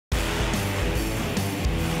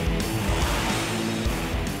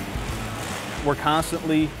We're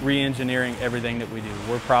constantly re-engineering everything that we do.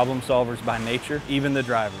 We're problem solvers by nature, even the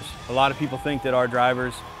drivers. A lot of people think that our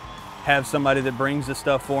drivers have somebody that brings the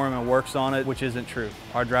stuff for them and works on it, which isn't true.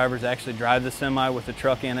 Our drivers actually drive the semi with the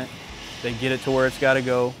truck in it. They get it to where it's got to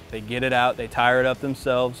go. They get it out. They tire it up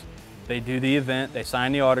themselves. They do the event. They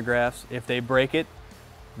sign the autographs. If they break it,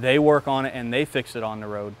 they work on it and they fix it on the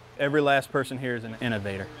road. Every last person here is an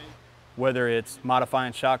innovator. Whether it's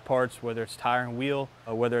modifying shock parts, whether it's tire and wheel,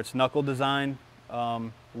 whether it's knuckle design,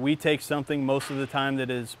 we take something most of the time that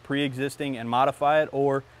is pre-existing and modify it,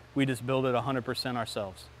 or we just build it 100%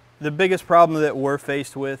 ourselves. The biggest problem that we're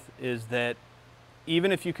faced with is that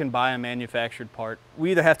even if you can buy a manufactured part,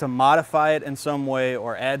 we either have to modify it in some way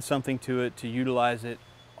or add something to it to utilize it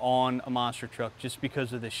on a monster truck, just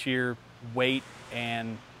because of the sheer weight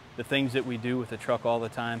and the things that we do with the truck all the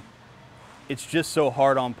time. It's just so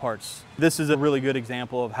hard on parts. This is a really good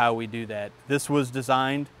example of how we do that. This was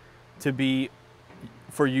designed to be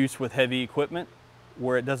for use with heavy equipment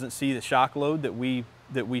where it doesn't see the shock load that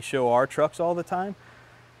we show our trucks all the time.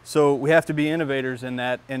 So we have to be innovators in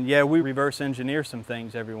that, and yeah, we reverse engineer some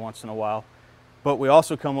things every once in a while, but we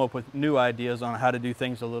also come up with new ideas on how to do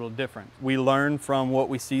things a little different. We learn from what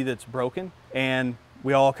we see that's broken, and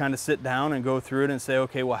we all kind of sit down and go through it and say,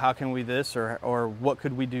 okay, well, how can we this, or what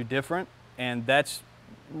could we do different? And that's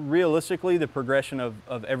realistically the progression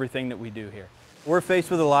of everything that we do here. We're faced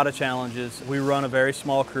with a lot of challenges. We run a very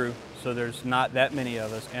small crew, so there's not that many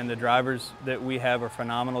of us, and the drivers that we have are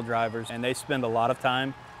phenomenal drivers, and they spend a lot of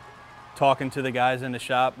time talking to the guys in the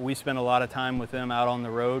shop. We spend a lot of time with them out on the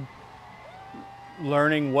road,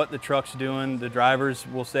 learning what the truck's doing. The drivers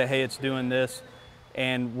will say, hey, it's doing this,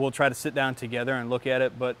 and we'll try to sit down together and look at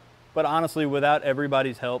it. But honestly, without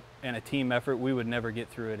everybody's help and a team effort, we would never get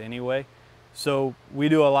through it anyway. So we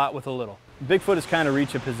do a lot with a little. BIGFOOT has kind of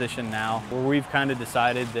reached a position now where we've kind of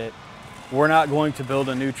decided that we're not going to build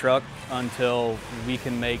a new truck until we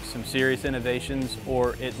can make some serious innovations,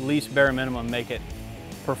 or at least bare minimum make it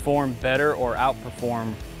perform better or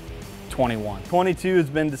outperform 21. 22 has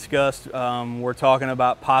been discussed. We're talking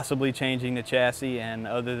about possibly changing the chassis, and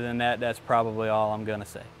other than that, that's probably all I'm going to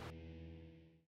say.